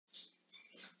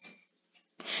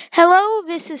Hello,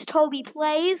 this is Toby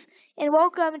Plays, and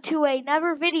welcome to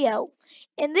another video.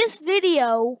 In this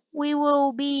video, we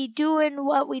will be doing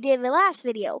what we did in the last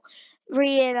video,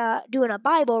 doing a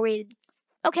Bible reading.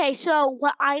 Okay, so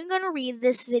what I'm gonna read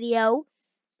this video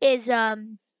is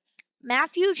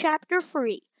Matthew chapter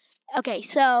 3. Okay,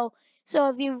 so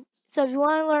if you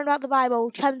want to learn about the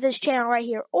Bible, come to this channel right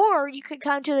here, or you can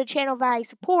come to the channel that I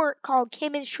support called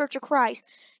Kimmons Church of Christ.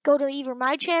 Go to either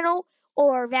my channel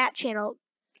or that channel.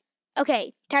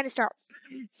 Okay, time to start.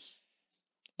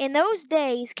 In those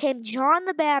days came John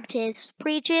the Baptist,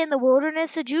 preaching in the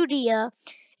wilderness of Judea,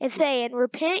 and saying,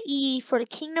 Repent ye, for the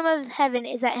kingdom of heaven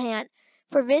is at hand.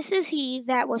 For this is he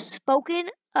that was spoken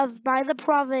of by the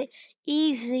prophet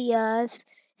Esaias,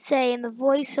 saying, The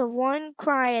voice of one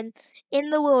crying in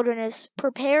the wilderness,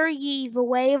 Prepare ye the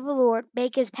way of the Lord,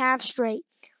 make his path straight.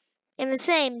 And the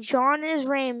same John in his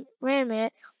raiment,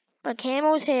 a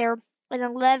camel's hair, and a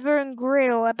leathern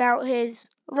girdle about his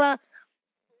loins,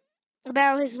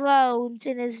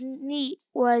 and his meat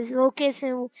was locusts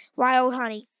and wild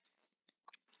honey.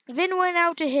 Then went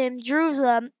out to him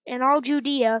Jerusalem and all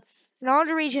Judea and all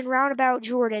the region round about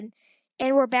Jordan,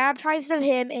 and were baptized of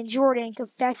him in Jordan,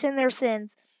 confessing their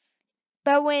sins.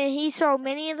 But when he saw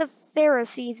many of the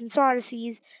Pharisees and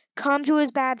Sadducees come to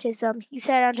his baptism, he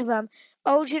said unto them,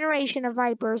 O generation of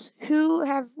vipers, who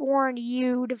have warned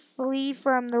you to flee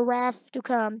from the wrath to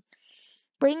come?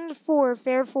 Bring forth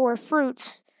therefore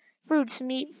fruits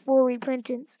meet for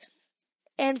repentance.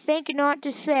 And think not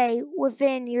to say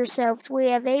within yourselves, We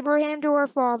have Abraham to our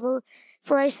father.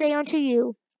 For I say unto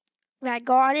you, that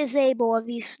God is able of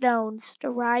these stones to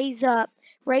raise up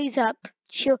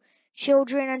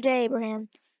children unto Abraham.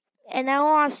 And now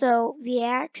also the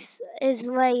axe is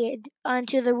laid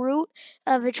unto the root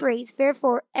of the trees.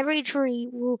 Therefore every tree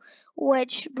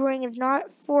which bringeth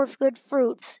not forth good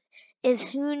fruits is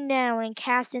hewn down and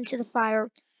cast into the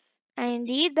fire. I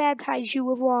indeed baptize you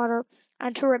with water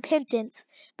unto repentance,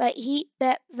 but he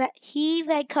that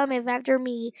cometh after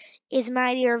me is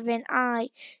mightier than I,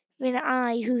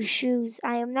 whose shoes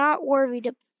I am not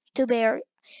worthy to bear.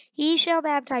 He shall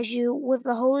baptize you with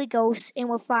the Holy Ghost and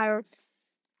with fire.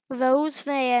 Those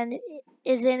fan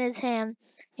is in his hand,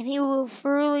 and he will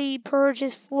thoroughly purge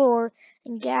his floor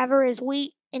and gather his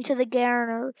wheat into the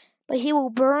garner, but he will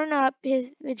burn up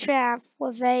the chaff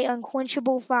with a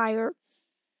unquenchable fire.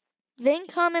 Then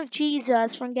cometh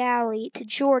Jesus from Galilee to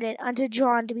Jordan unto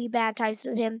John to be baptized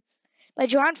of him. But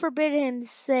John forbid him,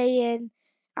 saying,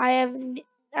 I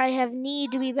have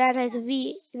need to be baptized of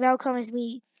thee, and thou comest to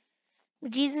me.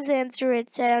 But Jesus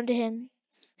answered said unto him,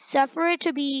 Suffer it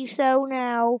to be so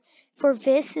now, for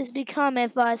this is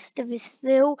becometh us to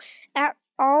fulfill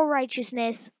all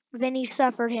righteousness. Then he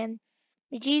suffered him.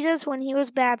 But Jesus, when he was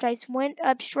baptized, went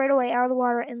up straightway out of the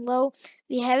water, and lo,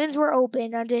 the heavens were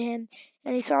opened unto him,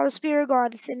 and he saw the Spirit of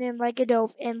God descending like a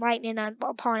dove, and lightning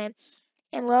upon him.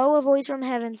 And lo, a voice from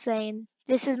heaven saying,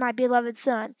 This is my beloved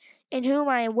Son, in whom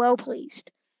I am well pleased.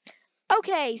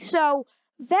 Okay, so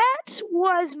that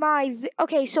was my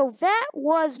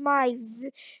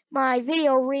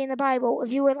video reading the Bible.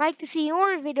 If you would like to see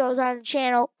more videos on the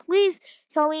channel, please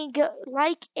tell me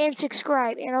like and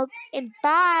subscribe. And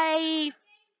bye.